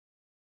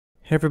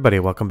Hey everybody,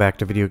 welcome back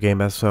to Video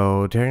Game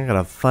SO. Today I got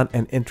a fun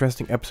and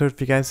interesting episode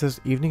for you guys this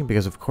evening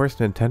because of course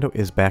Nintendo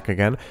is back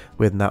again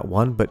with not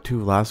one but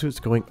two lawsuits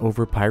going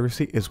over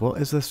piracy as well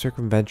as the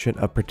circumvention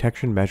of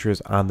protection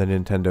measures on the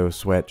Nintendo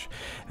Switch.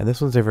 And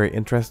this one's a very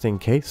interesting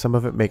case. Some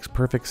of it makes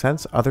perfect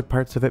sense, other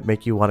parts of it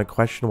make you want to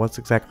question what's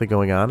exactly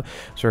going on.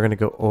 So we're going to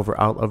go over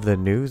all of the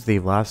news, the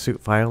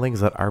lawsuit filings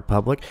that are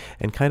public,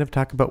 and kind of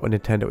talk about what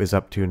Nintendo is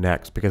up to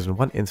next, because in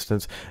one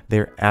instance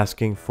they're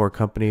asking for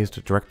companies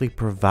to directly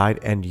provide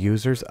end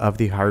users of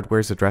the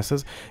hardware's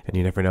addresses, and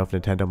you never know if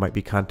Nintendo might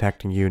be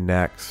contacting you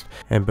next.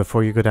 And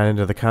before you go down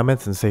into the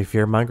comments and say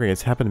fear-mongering,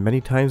 it's happened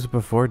many times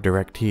before.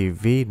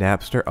 DirecTV,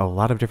 Napster, a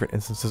lot of different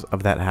instances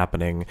of that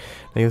happening.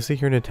 Now you'll see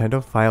here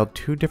Nintendo filed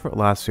two different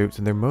lawsuits,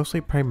 and they're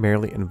mostly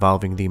primarily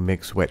involving the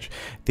Mig Switch,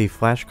 the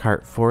flash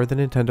cart for the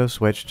Nintendo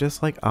Switch,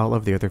 just like all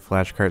of the other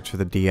flash carts for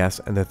the DS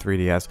and the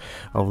 3DS,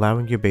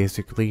 allowing you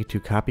basically to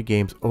copy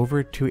games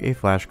over to a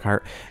flash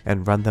cart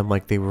and run them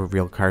like they were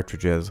real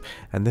cartridges.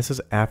 And this is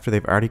after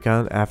they've already gone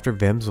after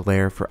Vimm's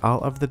Lair for all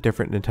of the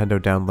different Nintendo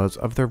downloads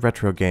of their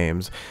retro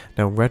games.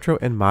 Now retro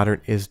and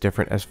modern is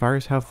different as far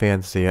as how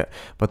fans see it,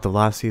 but the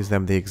law sees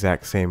them the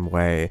exact same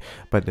way.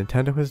 But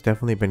Nintendo has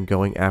definitely been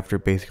going after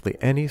basically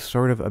any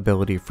sort of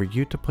ability for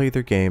you to play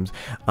their games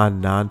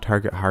on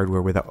non-target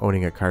hardware without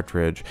owning a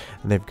cartridge.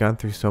 And they've gone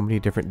through so many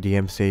different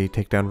DMCA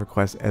takedown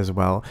requests as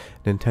well.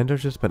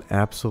 Nintendo's just been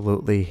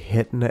absolutely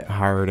hitting it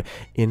hard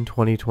in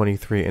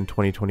 2023 and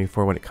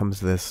 2024 when it comes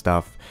to this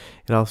stuff.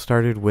 It all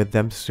started with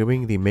them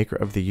suing the maker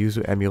of the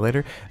Yuzu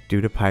emulator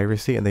due to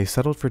piracy, and they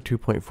settled for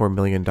 $2.4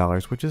 million,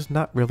 which is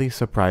not really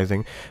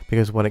surprising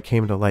because when it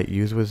came to light,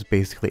 Yuzu was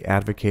basically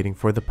advocating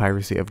for the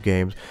piracy of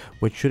games,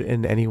 which should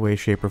in any way,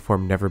 shape, or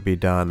form never be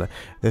done.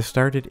 This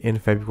started in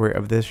February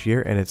of this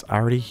year, and it's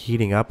already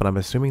heating up, and I'm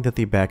assuming that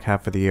the back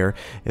half of the year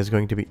is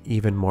going to be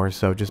even more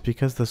so, just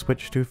because the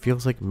Switch 2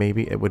 feels like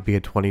maybe it would be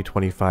a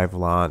 2025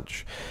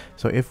 launch.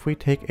 So if we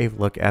take a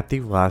look at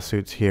the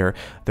lawsuits here,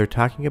 they're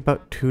talking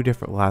about two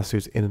different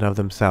lawsuits in and of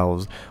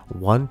themselves,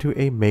 one to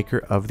a maker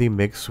of the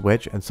Mig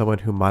Switch and someone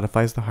who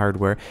modifies the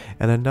hardware,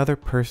 and another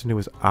person who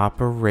is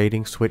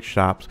operating Switch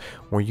shops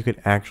where you could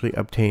actually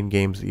obtain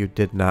games that you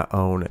did not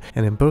own.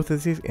 And in both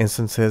of these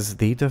instances,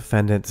 the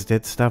defendants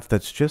did stuff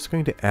that's just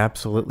going to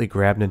absolutely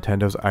grab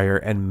Nintendo's ire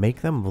and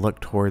make them look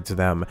towards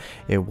them.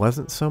 It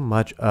wasn't so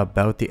much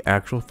about the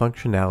actual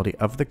functionality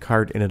of the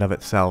card in and of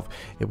itself,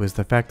 it was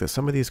the fact that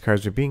some of these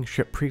cards are being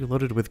shipped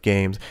preloaded with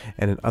games,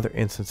 and in other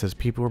instances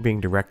people were being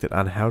directed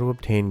on how to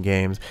obtain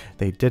games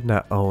they did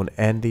not own,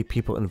 and the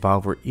people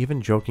involved were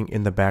even joking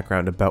in the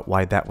background about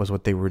why that was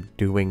what they were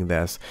doing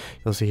this.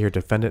 You'll see here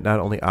defendant not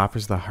only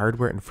offers the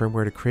hardware and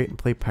firmware to create and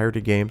play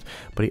pirated games,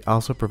 but he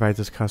also provides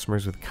his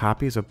customers with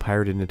copies of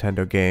pirated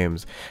Nintendo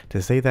games.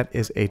 To say that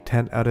is a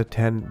 10 out of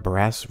 10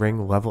 brass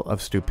ring level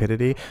of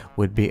stupidity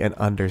would be an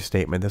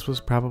understatement. This was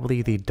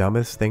probably the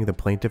dumbest thing the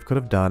plaintiff could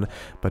have done,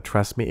 but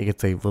trust me, it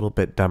gets a little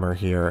bit dumber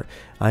here.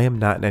 I am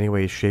not in any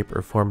way, shape,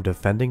 or form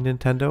defending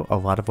Nintendo. A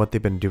lot of what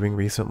they've been doing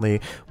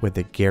recently with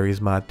the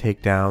Gary's Mod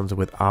takedowns,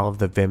 with all of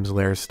the Vimm's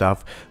Lair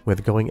stuff,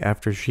 with going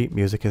after sheet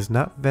music has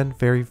not been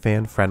very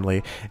fan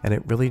friendly, and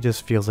it really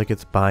just feels like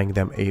it's buying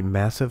them a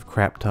massive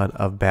crap ton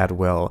of bad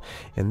will.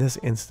 In this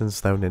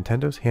instance though,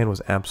 Nintendo's hand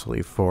was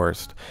absolutely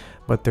forced.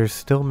 But they're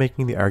still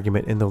making the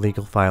argument in the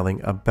legal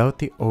filing about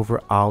the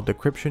overall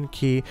decryption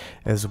key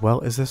as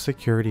well as the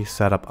security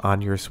setup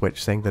on your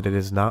Switch, saying that it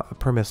is not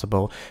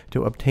permissible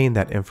to obtain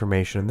that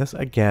information. And this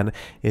again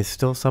is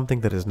still something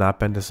that has not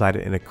been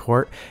decided in a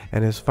court,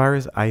 and as far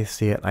as I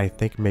see it, I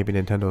think maybe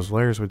Nintendo's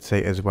lawyers would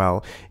say as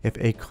well, if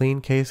a clean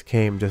case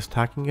came just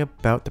talking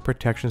about the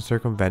protection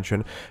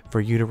circumvention for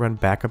you to run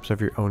backups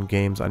of your own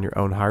games on your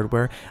own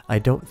hardware, I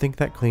don't think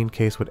that clean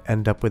case would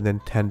end up with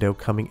Nintendo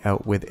coming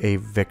out with a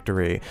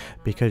victory.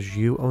 Because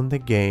you own the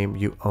game,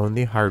 you own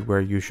the hardware,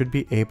 you should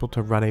be able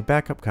to run a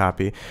backup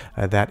copy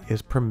that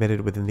is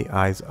permitted within the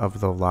eyes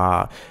of the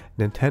law.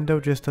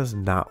 Nintendo just does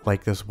not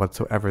like this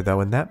whatsoever though,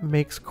 and that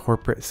makes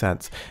corporate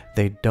sense.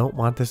 They don't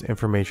want this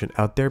information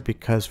out there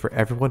because for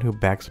everyone who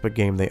backs up a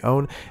game they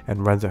own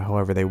and runs it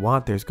however they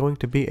want, there's going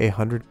to be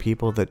 100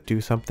 people that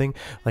do something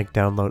like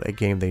download a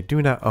game they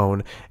do not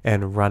own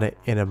and run it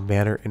in a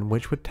manner in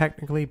which would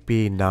technically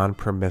be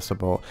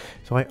non-permissible.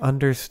 So I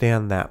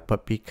understand that,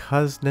 but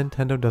because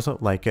Nintendo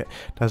doesn't like it,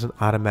 doesn't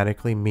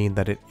automatically mean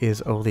that it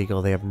is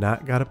illegal. They have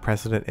not got a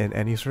precedent in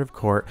any sort of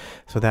court,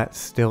 so that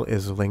still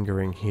is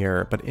lingering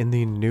here. But in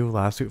the new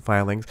lawsuit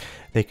filings,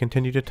 they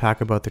continue to talk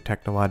about their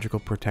technological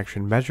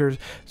protection measures,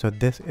 so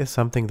this is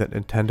something that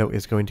Nintendo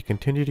is going to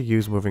continue to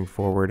use moving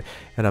forward,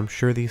 and I'm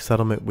sure the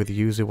settlement with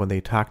Yuzu, when they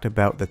talked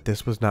about that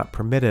this was not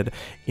permitted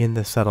in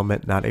the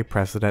settlement, not a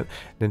precedent,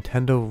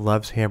 Nintendo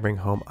loves hammering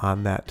home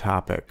on that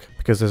topic.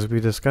 Because as we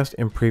discussed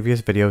in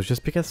previous videos,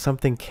 just because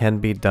something can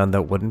be done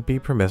that wouldn't be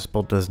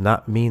permissible does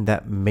not mean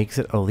that makes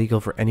it illegal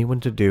for anyone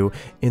to do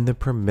in the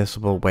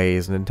permissible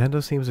ways.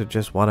 Nintendo seems to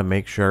just want to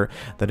make sure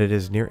that it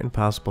is near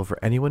impossible for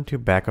anyone to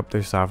back up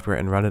their software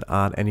and run it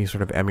on any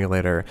sort of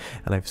emulator.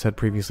 And I've said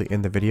previously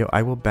in the video,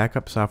 I will back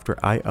up software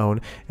I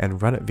own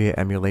and run it via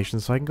emulation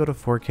so I can go to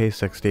 4K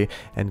 60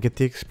 and get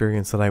the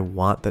experience that I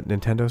want that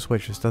Nintendo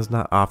Switch just does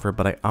not offer,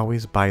 but I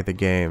always buy the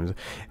games.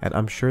 And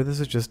I'm sure this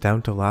is just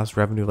down to lost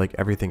revenue like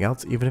everything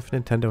else. Even if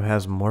Nintendo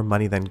has more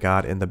money than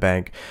God in the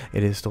bank,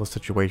 it is still a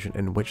situation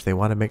in which they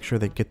want to make sure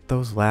they get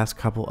those last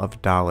couple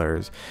of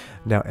dollars.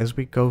 Now, as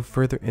we go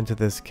further into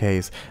this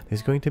case,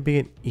 there's going to be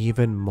an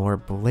even more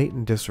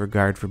blatant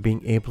disregard for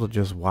being able to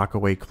just walk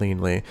away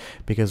cleanly,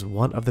 because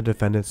one of the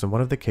defendants in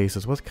one of the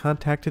cases was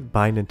contacted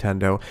by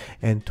Nintendo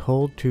and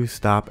told to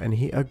stop, and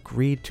he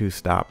agreed to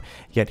stop,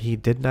 yet he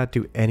did not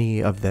do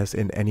any of this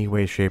in any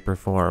way, shape, or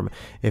form.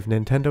 If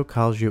Nintendo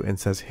calls you and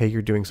says, hey,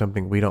 you're doing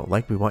something we don't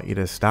like, we want you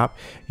to stop,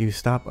 you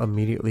stop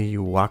immediately,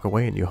 you walk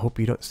away, and you hope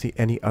you don't see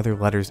any other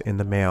letters in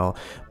the mail.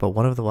 But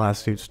one of the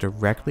lawsuits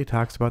directly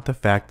talks about the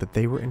fact that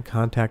they were in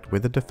contact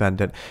with the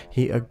defendant.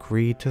 He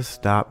agreed to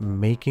stop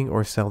making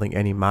or selling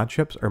any mod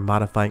chips or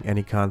modifying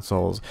any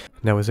consoles.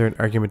 Now, is there an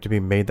argument to be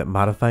made that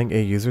modifying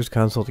a user's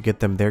console to get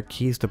them their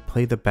keys to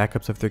play the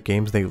backups of their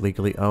games they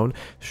legally own?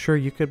 Sure,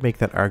 you could make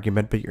that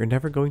argument, but you're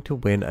never going to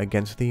win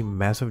against the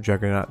massive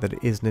juggernaut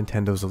that is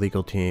Nintendo's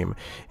legal team.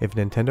 If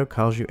Nintendo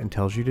calls you and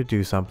tells you to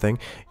do something,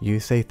 you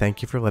say,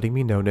 thank you for letting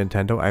me know,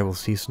 Nintendo. I will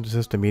cease and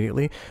desist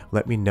immediately.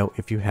 Let me know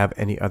if you have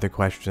any other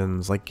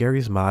questions. Like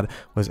Gary's Mod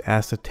was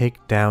asked to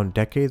take down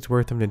decades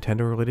worth of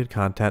Nintendo related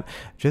content,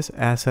 just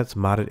assets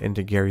modded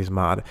into Gary's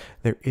Mod.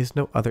 There is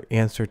no other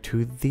answer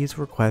to these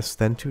requests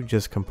than to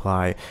just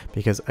comply,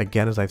 because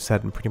again, as I've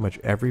said in pretty much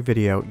every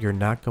video, you're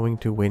not going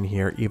to win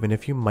here, even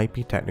if you might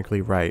be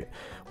technically right.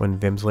 When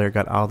Vimm's Lair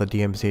got all the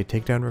DMCA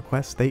takedown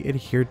requests, they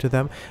adhered to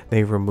them,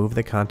 they removed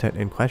the content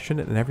in question,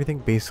 and everything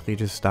basically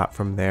just stopped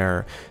from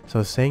there.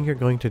 So saying you're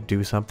going to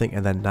do something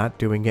and then not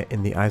doing it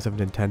in the eyes of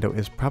Nintendo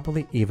is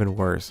probably even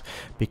worse,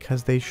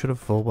 because they should have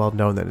full well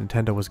known that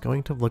Nintendo was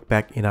going to look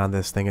back in on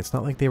this thing. It's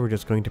not like they were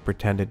just going to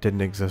pretend it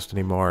didn't exist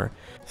anymore.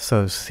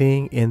 So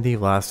seeing in the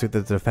lawsuit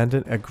that the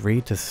defendant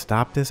agreed to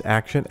stop this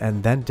action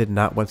and then did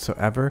not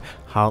whatsoever,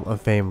 Hall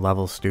of Fame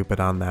level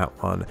stupid on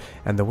that one.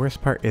 And the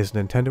worst part is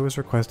Nintendo is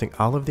requesting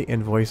all of the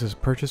invoices,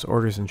 purchase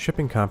orders, and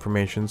shipping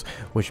confirmations,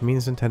 which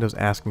means Nintendo's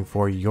asking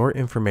for your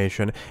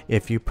information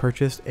if you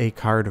purchased a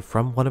card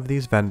from one of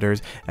these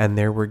vendors and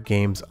there were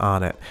games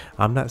on it.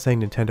 I'm not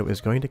saying Nintendo is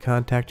going to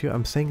contact you,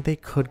 I'm saying they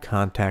could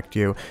contact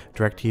you.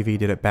 DirecTV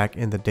did it back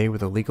in the day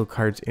with illegal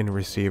cards in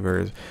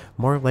receivers.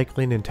 More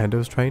likely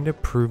Nintendo's trying to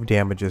prove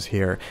damages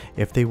here.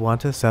 If they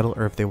want to settle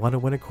or if they want to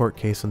win a court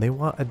case and they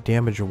want a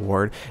damage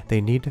award,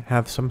 they need to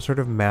have some sort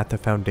of math to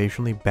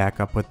foundationally back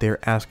up what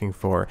they're asking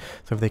for.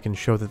 So if they can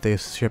show that they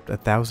shipped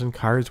 1,000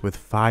 cards with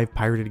 5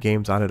 pirated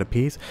games on it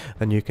apiece,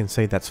 then you can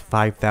say that's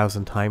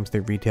 5,000 times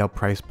the retail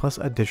price plus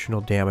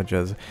additional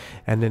damages.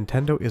 And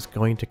Nintendo is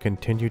going to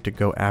continue to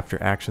go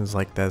after actions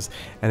like this,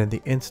 and in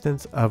the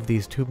instance of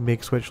these two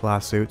Mig Switch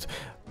lawsuits,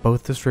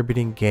 both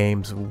distributing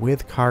games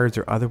with cards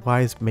or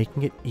otherwise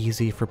making it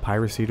easy for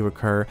piracy to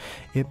occur,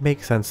 it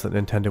makes sense that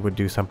Nintendo would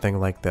do something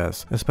like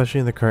this. Especially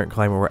in the current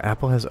climate where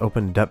Apple has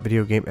opened up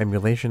video game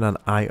emulation on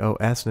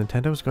iOS,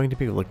 Nintendo is going to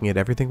be looking at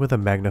everything with a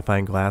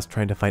magnifying glass,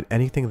 trying to find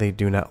anything they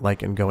do not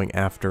like and going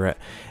after it.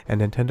 And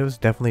Nintendo's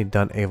definitely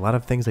done a lot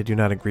of things I do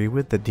not agree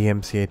with: the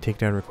DMCA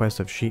takedown requests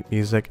of sheet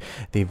music,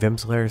 the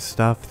Vimm's Lair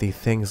stuff, the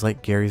things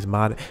like Gary's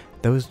Mod.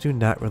 Those do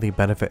not really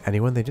benefit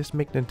anyone, they just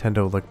make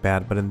Nintendo look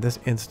bad. But in this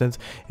instance,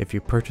 if you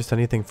purchase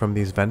anything from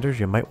these vendors,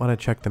 you might want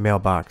to check the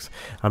mailbox.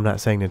 I'm not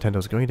saying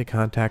Nintendo's going to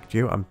contact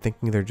you, I'm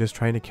thinking they're just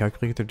trying to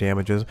calculate their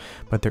damages,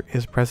 but there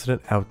is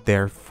precedent out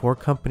there for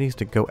companies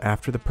to go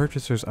after the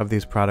purchasers of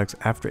these products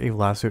after a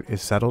lawsuit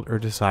is settled or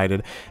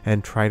decided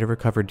and try to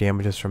recover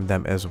damages from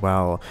them as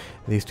well.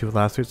 These two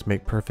lawsuits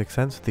make perfect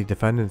sense. The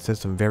defendant did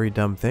some very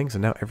dumb things,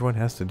 and now everyone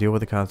has to deal with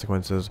the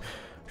consequences.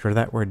 After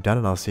that, we're done,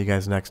 and I'll see you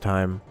guys next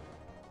time.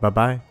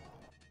 Bye-bye.